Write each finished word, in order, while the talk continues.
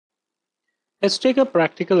Let's take a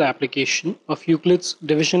practical application of Euclid's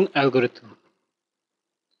division algorithm.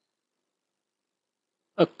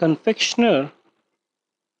 A confectioner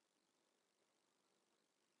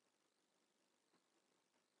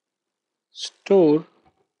store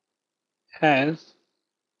has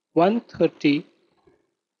 130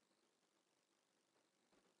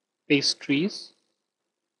 pastries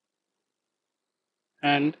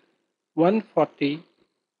and 140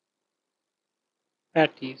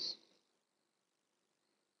 patties.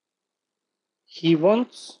 He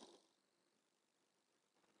wants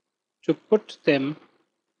to put them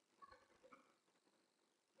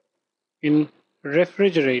in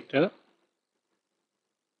refrigerator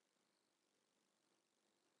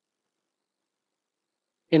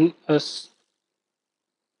in a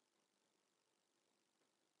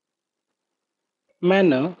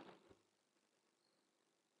manner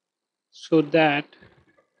so that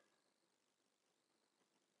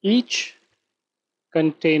each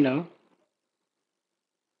container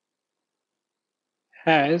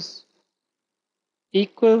has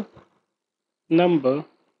equal number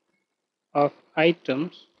of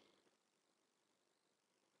items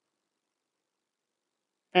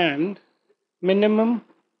and minimum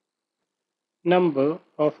number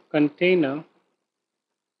of container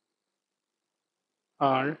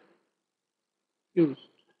are used.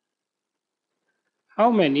 How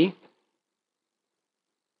many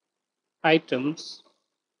items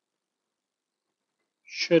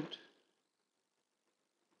should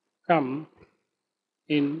come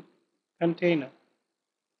in container?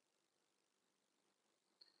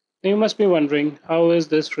 Now you must be wondering, how is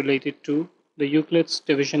this related to the Euclid's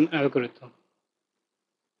division algorithm?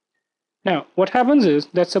 Now what happens is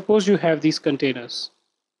that suppose you have these containers.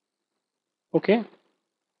 Okay,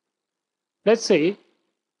 let's say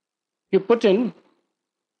you put in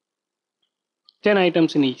 10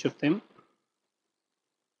 items in each of them.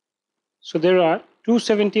 So there are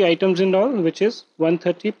 270 items in all, which is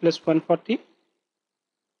 130 plus 140.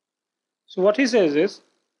 So what he says is,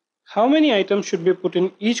 how many items should be put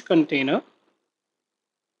in each container?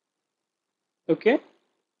 Okay.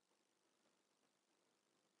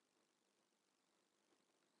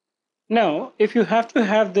 Now, if you have to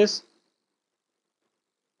have this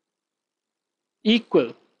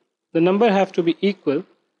equal, the number have to be equal,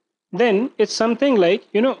 then it's something like,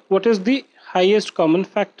 what is the highest common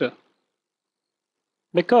factor?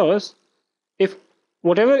 Because if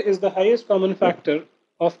whatever is the highest common factor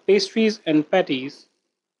of pastries and patties,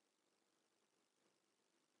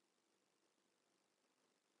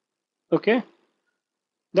 okay,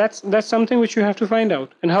 that's something which you have to find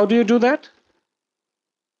out. And how do you do that?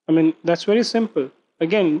 I mean, that's very simple.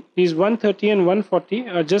 Again, these 130 and 140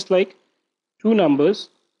 are just like two numbers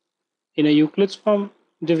in a Euclid's form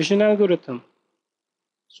division algorithm.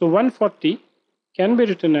 So 140 can be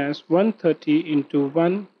written as 130 into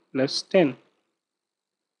 1 plus 10.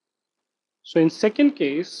 So in second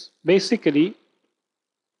case, basically,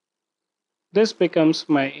 this becomes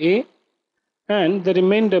my A and the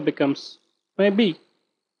remainder becomes my B.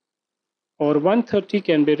 Or 130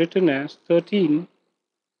 can be written as 13,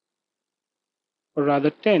 or rather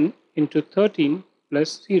 10 into 13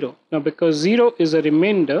 plus 0. Now because 0 is a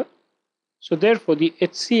remainder, so therefore the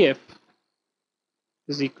HCF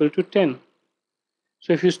is equal to 10.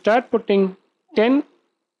 So if you start putting 10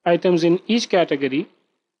 items in each category,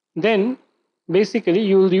 then basically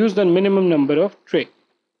you will use the minimum number of tray.